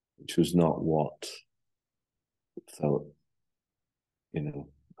 which was not what felt,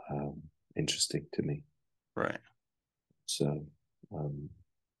 interesting to me. Right. So,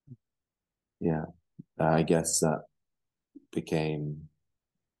 yeah, I guess that became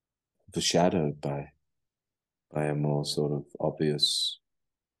overshadowed by a more sort of obvious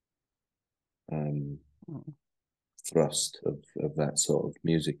thrust of that sort of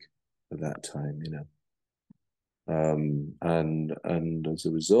music at that time, and as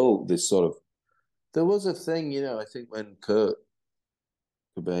a result, there was a thing, I think when Kurt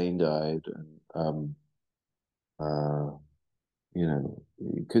Cobain died, and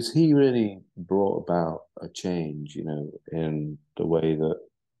because he really brought about a change, in the way that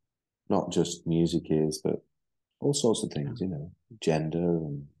not just music is, but all sorts of things, gender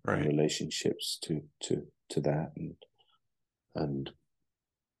and relationships to that, and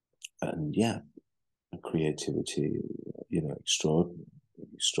yeah, creativity,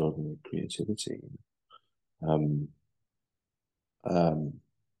 extraordinary creativity.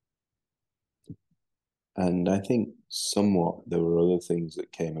 And I think somewhat there were other things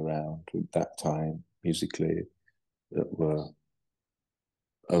that came around at that time musically that were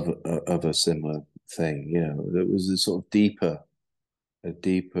of a similar thing. There was a sort of deeper a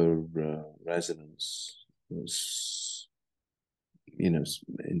deeper resonance, in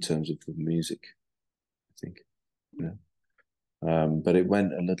terms of the music, I think. But it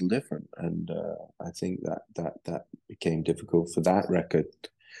went a little different, and I think that became difficult for that record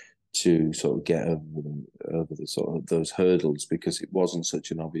to sort of get over the sort of those hurdles, because it wasn't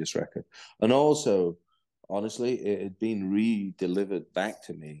such an obvious record. And also, honestly, it had been re-delivered back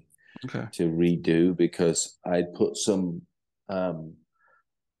to me to redo, because I'd put some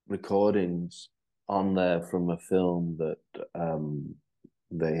recordings on there from a film that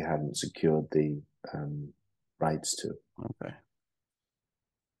they hadn't secured the rights to. Okay.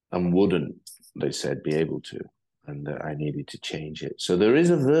 And wouldn't, they said, be able to, and that I needed to change it. So there is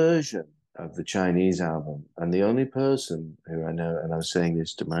a version of the Chinese album, and the only person who I know, and I was saying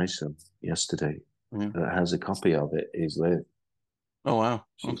this to my son yesterday, that has a copy of it is Liv. Oh, wow.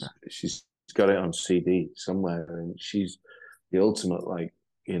 She's got it on CD somewhere, and she's the ultimate,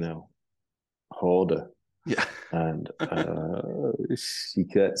 hoarder. Yeah. And she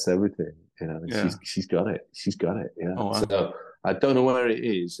gets everything, she's got it. She's got it, yeah. Oh, wow. So I don't know where it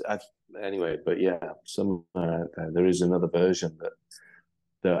is. Anyway, but yeah, somewhere out there is another version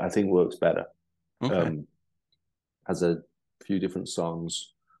that I think works better. Okay. Has a few different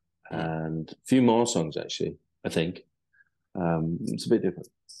songs and a few more songs, actually, I think. It's a bit different.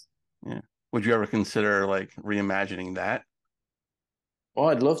 Yeah. Would you ever consider reimagining that? Oh,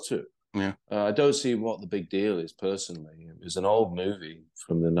 I'd love to. Yeah. I don't see what the big deal is personally. It was an old movie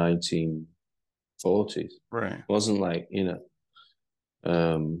from the 1940s. Right. It wasn't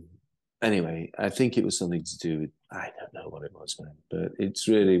anyway, I think it was something to do with, I don't know what it was, man, but it's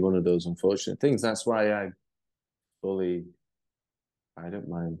really one of those unfortunate things. That's why I don't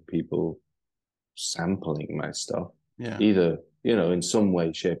mind people sampling my stuff. Yeah. Either, in some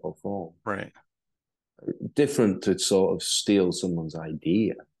way, shape or form. Right. Different to sort of steal someone's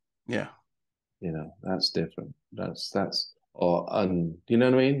idea. Yeah. That's different. That's you know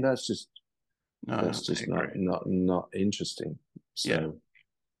what I mean? That's just not interesting. So,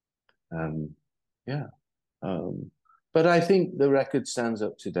 but I think the record stands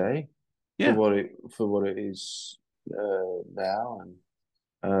up today for what it is now,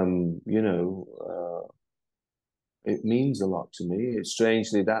 and it means a lot to me. It's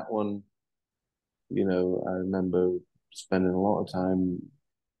strangely that one. I remember spending a lot of time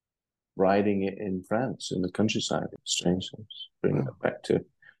riding it in France in the countryside. It's strange. Bring it back to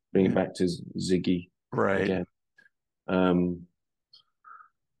Ziggy again.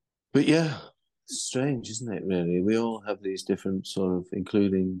 But yeah, it's strange, isn't it? Really, we all have these different sort of,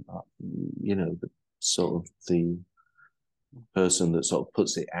 including the sort of the person that sort of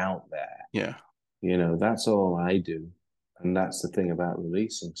puts it out there. Yeah. That's all I do, and that's the thing about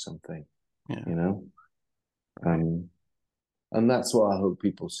releasing something. Yeah. And that's what I hope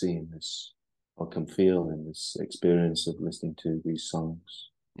people see in this, or can feel in this experience of listening to these songs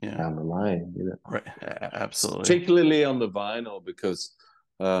down the line. Right, absolutely. Particularly on the vinyl, because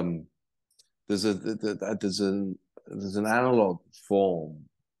there's an analog form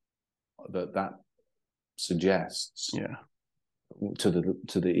that suggests to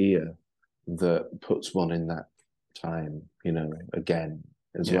the ear that puts one in that time, again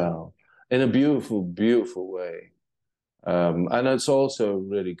as well, in a beautiful, beautiful way. And it's also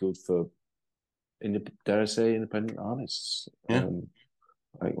really good for, dare I say, independent artists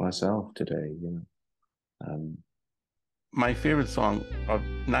like myself today. My favorite song of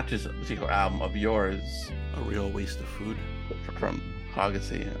not just a particular album of yours, "A Real Waste of Food" from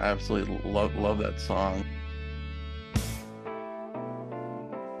Hagacy. I absolutely love that song.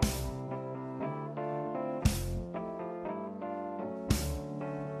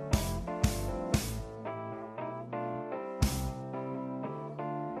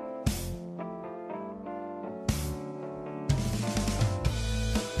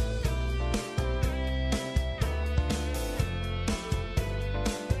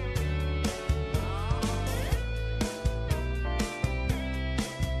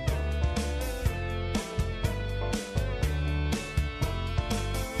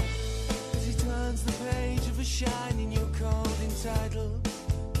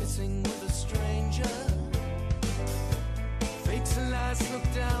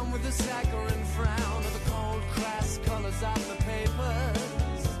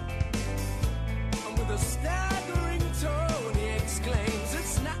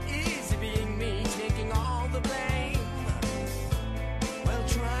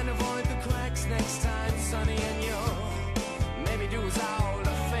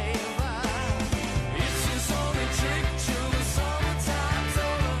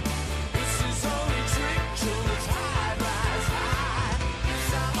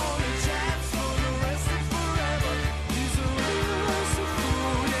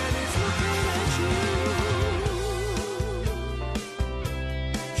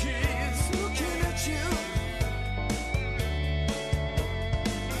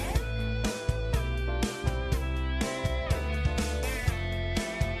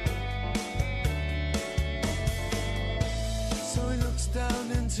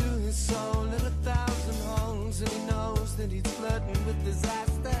 laden with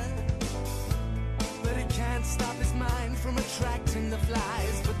disaster. But he can't stop his mind from attracting the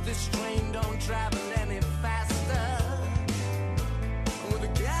flies. But this train don't travel any faster. With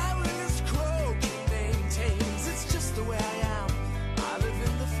a guy with his croak he maintains, it's just the way I am, I live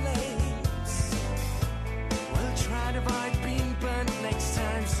in the flames. Well, try to avoid being burnt next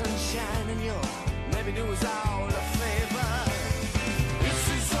time, sunshine, and you'll maybe do us all a favor. It's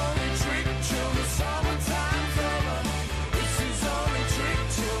his only trick till the summertime's over. It's his only trick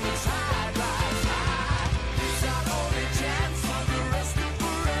till the tide rises high. It's our only chance for the rest of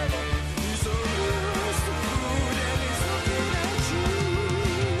forever. He's a roast of food and he's looking at you.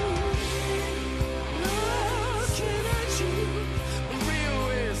 Looking at you. A real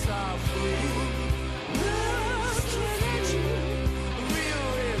waste of food. Looking at you. A real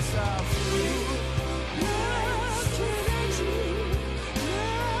waste of food. Looking at you.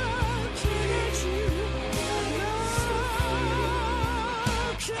 Looking at you.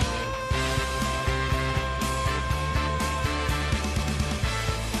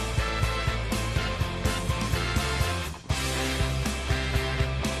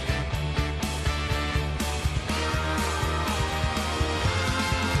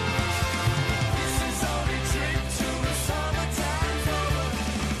 This is only trick till the summertime's over.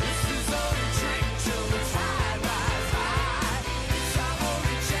 This is only trick till the tide rises high. It's our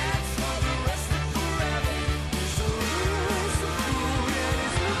only chance for the rest of forever. He's a roast of food and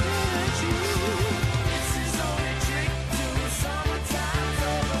he's looking at you. It's his only trick till the summertime's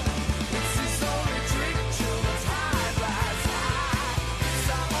over. It's his only trick till the tide rises high. It's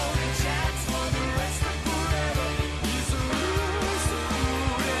our only chance for the rest of forever. He's a roast of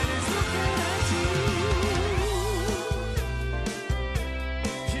food and he's looking at you.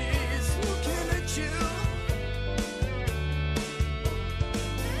 He's looking at you.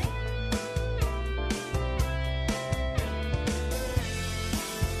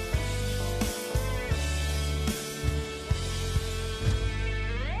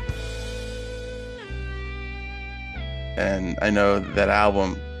 And I know that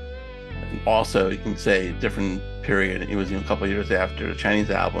album also, you can say, different period. It was a couple of years after the Chinese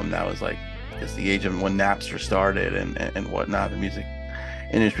album. That was like, I guess, the age of when Napster started and whatnot. The music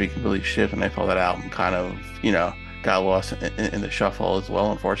industry can really shift, and I felt that album kind of, got lost in the shuffle as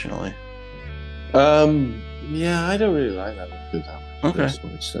well, unfortunately. Yeah, I don't really like that record that much. Okay.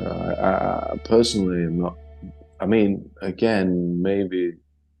 Personally. So I personally am not. I mean, again, maybe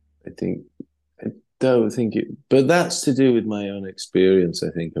I don't think it, but that's to do with my own experience,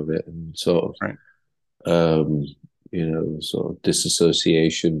 I think, of it, and sort of, Right. sort of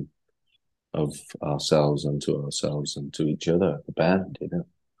disassociation of ourselves and to each other, the band,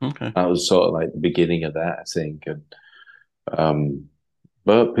 Okay. That was sort of like the beginning of that, I think, and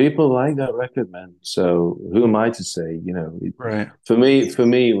but people like that record, man. So who am I to say? Right. For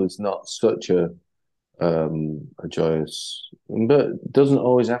me, it was not such a joyous, but it doesn't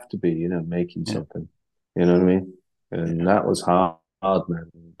always have to be, making Yeah. something. You know what I mean? And that was hard,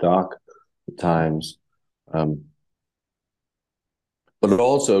 man, dark at times, but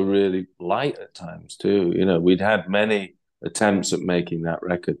also really light at times too. We'd had many attempts at making that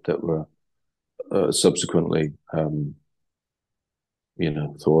record that were subsequently,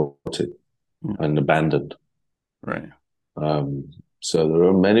 thwarted and abandoned. Right. So there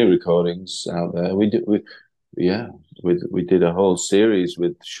are many recordings out there. We did a whole series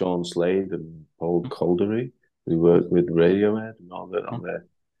with Sean Slade and Paul Caldery. We worked with Radiohead and all that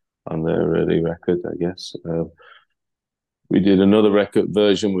on their early record, I guess. We did another record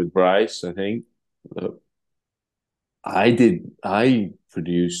version with Bryce, I think. I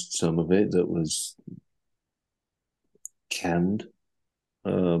produced some of it that was canned.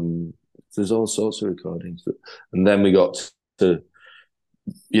 There's all sorts of recordings, and then we got to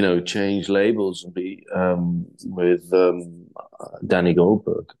change labels and be with Danny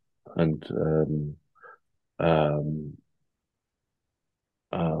Goldberg and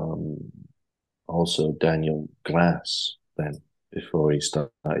also Daniel Glass then, before he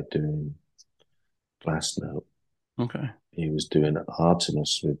started doing Glass Note. Okay. He was doing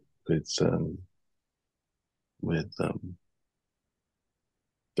Artemis with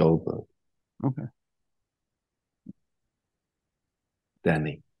Goldberg. Okay.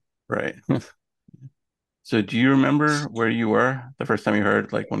 Danny. Right. So do you remember where you were the first time you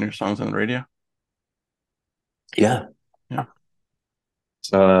heard like one of your songs on the radio? Yeah. Yeah.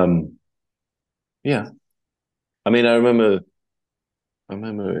 Yeah. I mean, I remember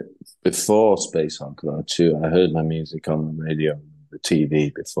it before Spacehog too. I heard my music on the radio, the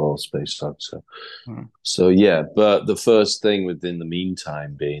TV before Spacehog. So yeah. But the first thing within the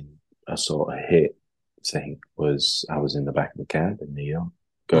meantime being a sort of hit thing was I was in the back of the cab in New York,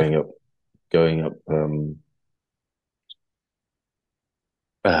 going up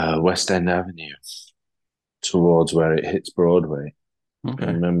West End Avenue towards where it hits Broadway. I Okay.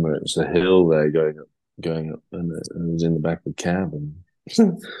 remember it was a hill there going up, and I was in the back of the cab, and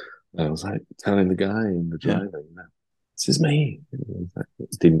I was like telling the guy in the Yeah. driver, this is me. He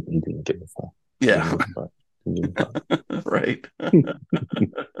didn't give a fuck. Yeah. Didn't give a fuck. Right.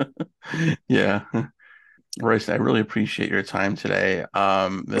 Yeah. Royce, I really appreciate your time today.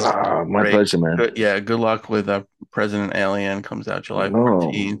 This was My great. pleasure, man. Good luck with President Alien. Comes out July Oh,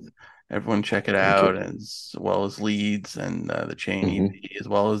 14th. Everyone check it thank out, you. as well as Leeds and the Chain Hmm. EP, as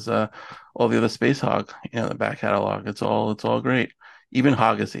well as all the other Spacehog, the back catalog. It's all great. Even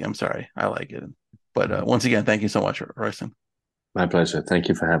Hoggassy, I'm sorry, I like it. But once again, thank you so much, Royston. My pleasure. Thank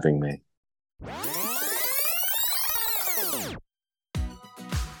you for having me.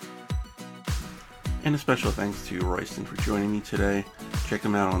 And a special thanks to Royston for joining me today. Check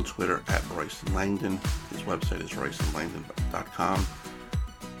him out on Twitter at Royston Langdon. His website is roystonlangdon.com.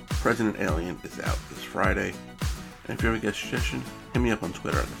 President Alien is out this Friday. And if you ever get a suggestion, hit me up on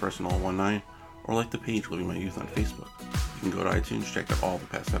Twitter at thefirstknoll19 or like the page Living My Youth on Facebook. You can go to iTunes, check out all the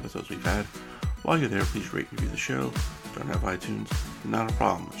past episodes we've had. While you're there, please rate and review the show. Don't have iTunes? Not a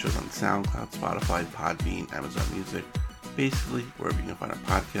problem. It shows on SoundCloud, Spotify, Podbean, Amazon Music, basically wherever you can find a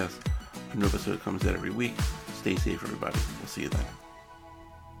podcast. A new episode comes out every week. Stay safe, everybody. We'll see you then.